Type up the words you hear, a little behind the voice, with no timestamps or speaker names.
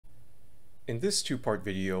In this two-part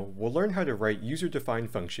video, we'll learn how to write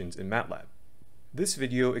user-defined functions in MATLAB. This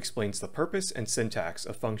video explains the purpose and syntax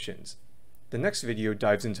of functions. The next video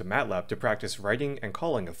dives into MATLAB to practice writing and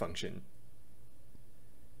calling a function.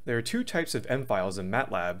 There are two types of M files in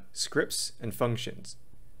MATLAB, scripts and functions.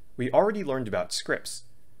 We already learned about scripts.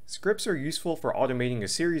 Scripts are useful for automating a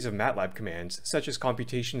series of MATLAB commands, such as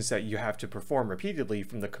computations that you have to perform repeatedly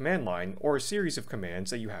from the command line or a series of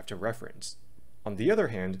commands that you have to reference. On the other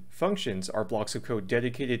hand, functions are blocks of code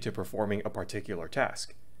dedicated to performing a particular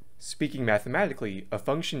task. Speaking mathematically, a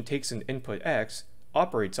function takes an input x,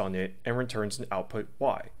 operates on it, and returns an output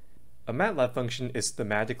y. A MATLAB function is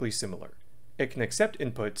thematically similar. It can accept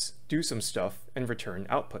inputs, do some stuff, and return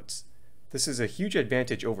outputs. This is a huge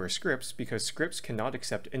advantage over scripts because scripts cannot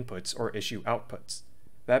accept inputs or issue outputs.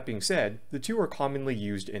 That being said, the two are commonly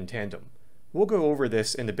used in tandem. We'll go over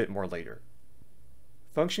this in a bit more later.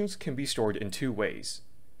 Functions can be stored in two ways.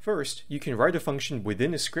 First, you can write a function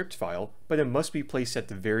within a script file, but it must be placed at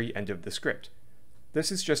the very end of the script.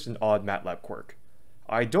 This is just an odd MATLAB quirk.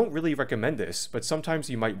 I don't really recommend this, but sometimes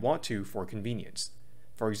you might want to for convenience.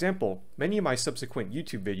 For example, many of my subsequent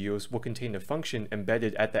YouTube videos will contain a function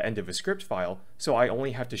embedded at the end of a script file, so I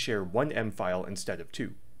only have to share one M file instead of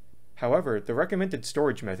two. However, the recommended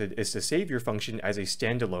storage method is to save your function as a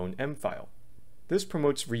standalone M file. This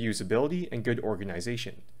promotes reusability and good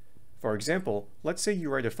organization. For example, let's say you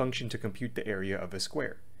write a function to compute the area of a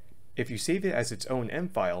square. If you save it as its own M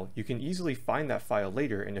file, you can easily find that file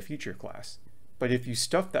later in a future class. But if you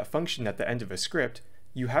stuff that function at the end of a script,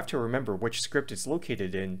 you have to remember which script it's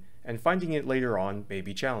located in, and finding it later on may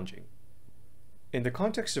be challenging. In the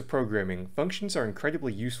context of programming, functions are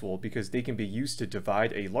incredibly useful because they can be used to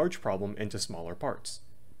divide a large problem into smaller parts.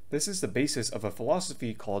 This is the basis of a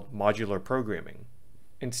philosophy called modular programming.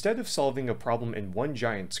 Instead of solving a problem in one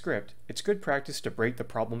giant script, it's good practice to break the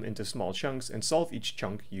problem into small chunks and solve each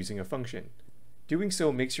chunk using a function. Doing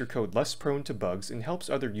so makes your code less prone to bugs and helps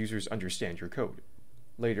other users understand your code.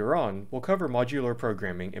 Later on, we'll cover modular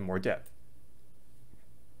programming in more depth.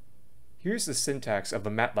 Here's the syntax of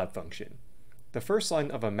a MATLAB function. The first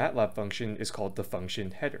line of a MATLAB function is called the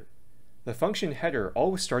function header. The function header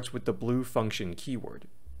always starts with the blue function keyword.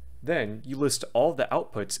 Then you list all the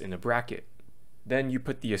outputs in a bracket. Then you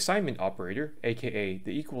put the assignment operator, aka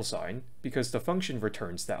the equal sign, because the function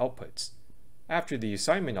returns the outputs. After the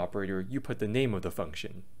assignment operator, you put the name of the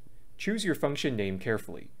function. Choose your function name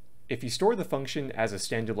carefully. If you store the function as a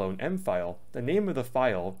standalone M file, the name of the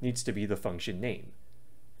file needs to be the function name.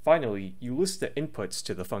 Finally, you list the inputs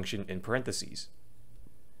to the function in parentheses.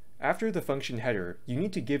 After the function header, you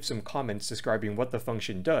need to give some comments describing what the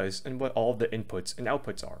function does and what all the inputs and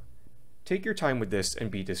outputs are. Take your time with this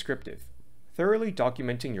and be descriptive. Thoroughly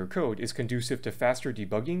documenting your code is conducive to faster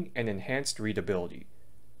debugging and enhanced readability.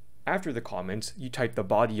 After the comments, you type the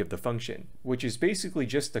body of the function, which is basically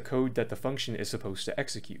just the code that the function is supposed to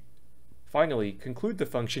execute. Finally, conclude the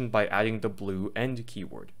function by adding the blue end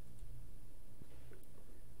keyword.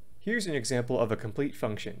 Here's an example of a complete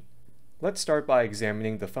function. Let's start by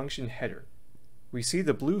examining the function header. We see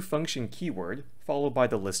the blue function keyword, followed by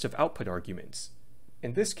the list of output arguments.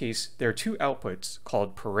 In this case, there are two outputs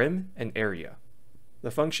called parim and area.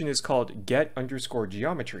 The function is called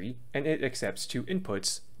get_geometry, and it accepts two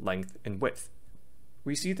inputs, length and width.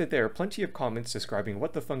 We see that there are plenty of comments describing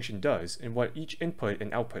what the function does and what each input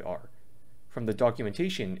and output are. From the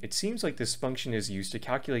documentation, it seems like this function is used to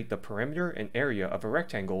calculate the perimeter and area of a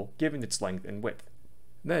rectangle given its length and width.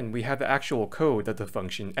 Then we have the actual code that the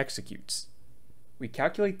function executes. We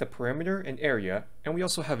calculate the perimeter and area, and we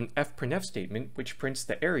also have an fprintf statement which prints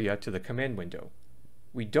the area to the command window.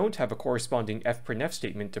 We don't have a corresponding fprintf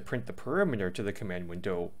statement to print the perimeter to the command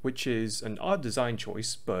window, which is an odd design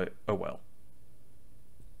choice, but oh well.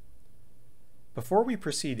 Before we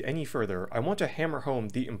proceed any further, I want to hammer home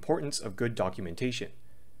the importance of good documentation.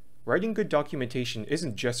 Writing good documentation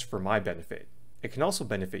isn't just for my benefit, it can also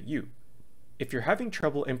benefit you. If you're having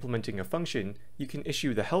trouble implementing a function, you can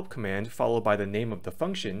issue the help command followed by the name of the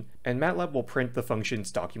function, and MATLAB will print the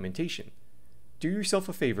function's documentation. Do yourself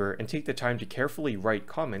a favor and take the time to carefully write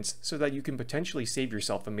comments so that you can potentially save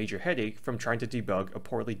yourself a major headache from trying to debug a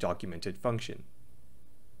poorly documented function.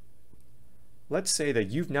 Let's say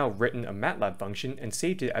that you've now written a MATLAB function and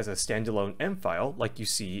saved it as a standalone M file like you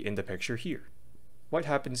see in the picture here. What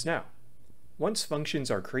happens now? Once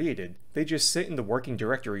functions are created, they just sit in the working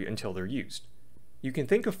directory until they're used. You can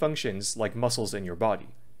think of functions like muscles in your body.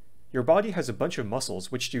 Your body has a bunch of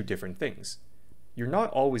muscles which do different things. You're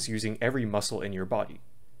not always using every muscle in your body.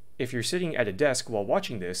 If you're sitting at a desk while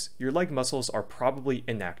watching this, your leg muscles are probably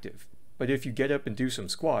inactive. But if you get up and do some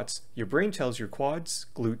squats, your brain tells your quads,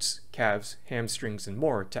 glutes, calves, hamstrings, and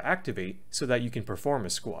more to activate so that you can perform a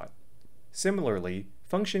squat. Similarly,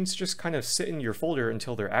 functions just kind of sit in your folder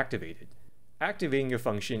until they're activated. Activating a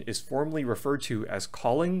function is formally referred to as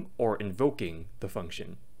calling or invoking the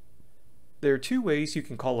function. There are two ways you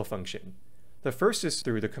can call a function. The first is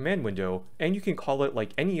through the command window, and you can call it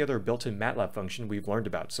like any other built-in MATLAB function we've learned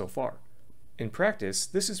about so far. In practice,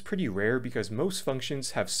 this is pretty rare because most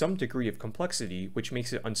functions have some degree of complexity which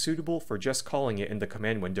makes it unsuitable for just calling it in the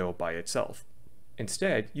command window by itself.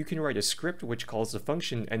 Instead, you can write a script which calls the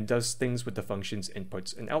function and does things with the function's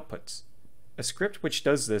inputs and outputs. A script which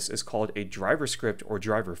does this is called a driver script or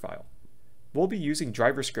driver file. We'll be using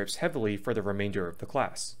driver scripts heavily for the remainder of the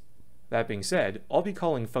class. That being said, I'll be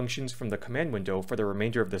calling functions from the command window for the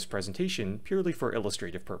remainder of this presentation purely for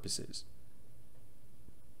illustrative purposes.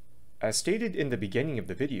 As stated in the beginning of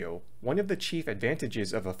the video, one of the chief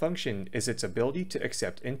advantages of a function is its ability to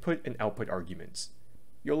accept input and output arguments.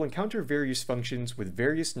 You'll encounter various functions with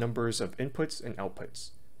various numbers of inputs and outputs.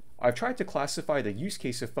 I've tried to classify the use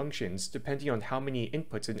case of functions depending on how many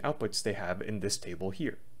inputs and outputs they have in this table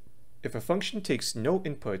here. If a function takes no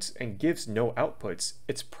inputs and gives no outputs,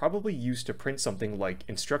 it's probably used to print something like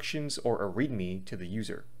instructions or a README to the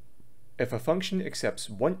user. If a function accepts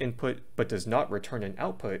one input but does not return an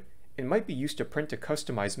output, it might be used to print a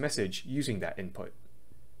customized message using that input.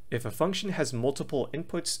 If a function has multiple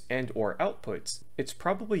inputs and/or outputs, it's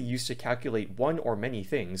probably used to calculate one or many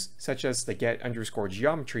things, such as the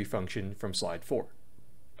get_geometry function from slide 4.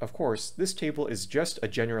 Of course, this table is just a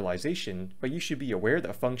generalization, but you should be aware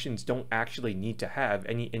that functions don't actually need to have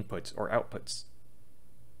any inputs or outputs.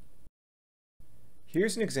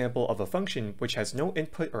 Here's an example of a function which has no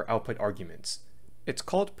input or output arguments. It's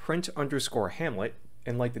called print_Hamlet,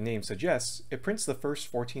 and like the name suggests, it prints the first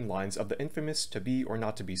 14 lines of the infamous to be or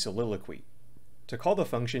not to be soliloquy. To call the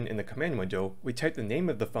function in the command window, we type the name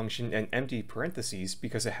of the function and empty parentheses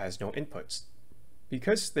because it has no inputs.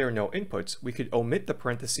 Because there are no inputs, we could omit the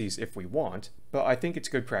parentheses if we want, but I think it's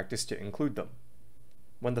good practice to include them.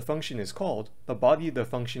 When the function is called, the body of the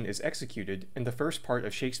function is executed and the first part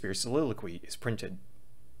of Shakespeare's soliloquy is printed.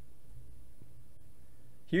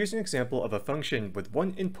 Here's an example of a function with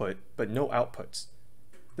one input but no outputs.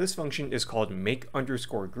 This function is called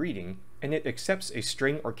make_greeting, and it accepts a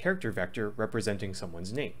string or character vector representing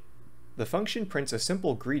someone's name. The function prints a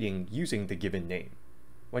simple greeting using the given name.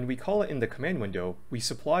 When we call it in the command window, we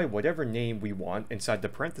supply whatever name we want inside the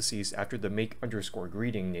parentheses after the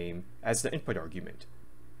make_greeting name as the input argument.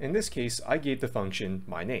 In this case, I gave the function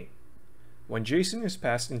my name. When JSON is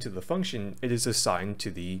passed into the function, it is assigned to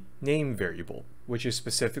the name variable, which is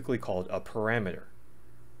specifically called a parameter.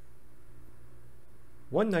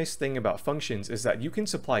 One nice thing about functions is that you can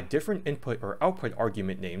supply different input or output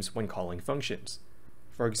argument names when calling functions.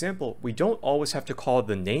 For example, we don't always have to call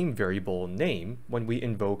the name variable name when we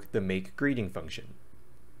invoke the makeGreeting function.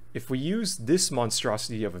 If we use this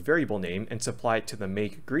monstrosity of a variable name and supply it to the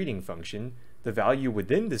makeGreeting function, the value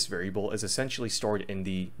within this variable is essentially stored in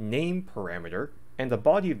the name parameter, and the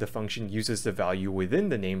body of the function uses the value within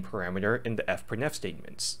the name parameter in the fprintf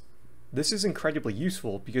statements. This is incredibly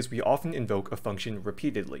useful because we often invoke a function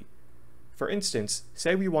repeatedly. For instance,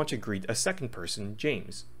 say we want to greet a second person,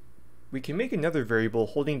 James. We can make another variable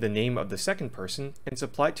holding the name of the second person and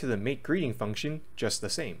supply it to the makeGreeting function just the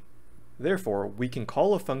same. Therefore, we can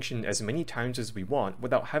call a function as many times as we want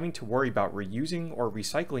without having to worry about reusing or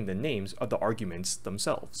recycling the names of the arguments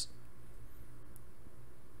themselves.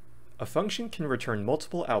 A function can return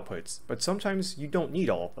multiple outputs, but sometimes you don't need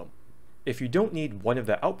all of them. If you don't need one of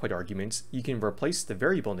the output arguments, you can replace the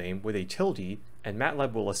variable name with a tilde, and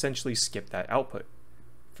MATLAB will essentially skip that output.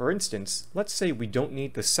 For instance, let's say we don't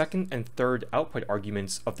need the second and third output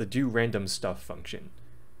arguments of the doRandomStuff function.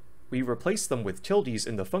 We replace them with tildes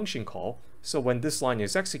in the function call, so when this line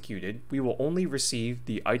is executed, we will only receive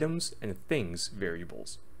the items and things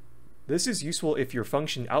variables. This is useful if your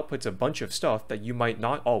function outputs a bunch of stuff that you might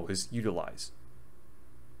not always utilize.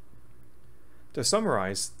 To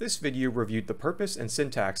summarize, this video reviewed the purpose and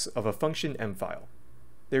syntax of a function M file.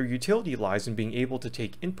 Their utility lies in being able to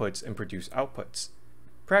take inputs and produce outputs.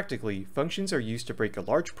 Practically, functions are used to break a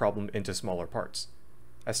large problem into smaller parts.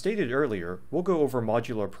 As stated earlier, we'll go over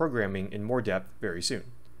modular programming in more depth very soon.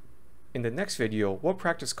 In the next video, we'll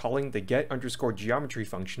practice calling the get_geometry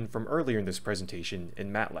function from earlier in this presentation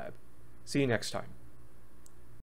in MATLAB. See you next time.